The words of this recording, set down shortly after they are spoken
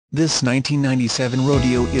This 1997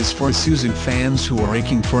 Rodeo is for ISUZU fans who are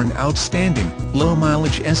aching for an outstanding,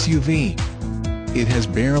 low-mileage SUV. It has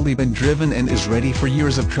barely been driven and is ready for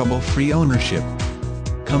years of trouble-free ownership.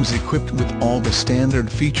 Comes equipped with all the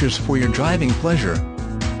standard features for your driving pleasure.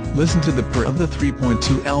 Listen to the purr of the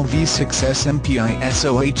 3.2L V6 SMPI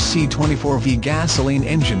SOHC 24V gasoline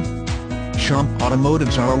engine. Schomp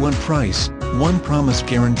Automotive's R1 price, one promise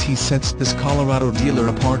guarantee sets this Colorado dealer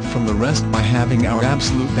apart from the rest by having our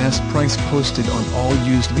absolute best price posted on all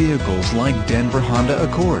used vehicles like Denver Honda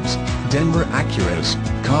Accords, Denver Acuras,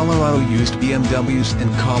 Colorado used BMWs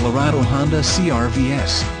and Colorado Honda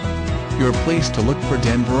CRVs. Your place to look for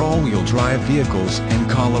Denver all-wheel drive vehicles and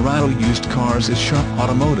Colorado used cars is Schomp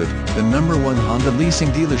Automotive, the #1 Honda Leasing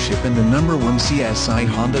Dealership and the #1 CSI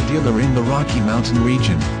Honda Dealer in the Rocky Mountain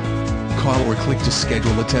region. Call or click to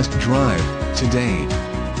schedule a test drive today.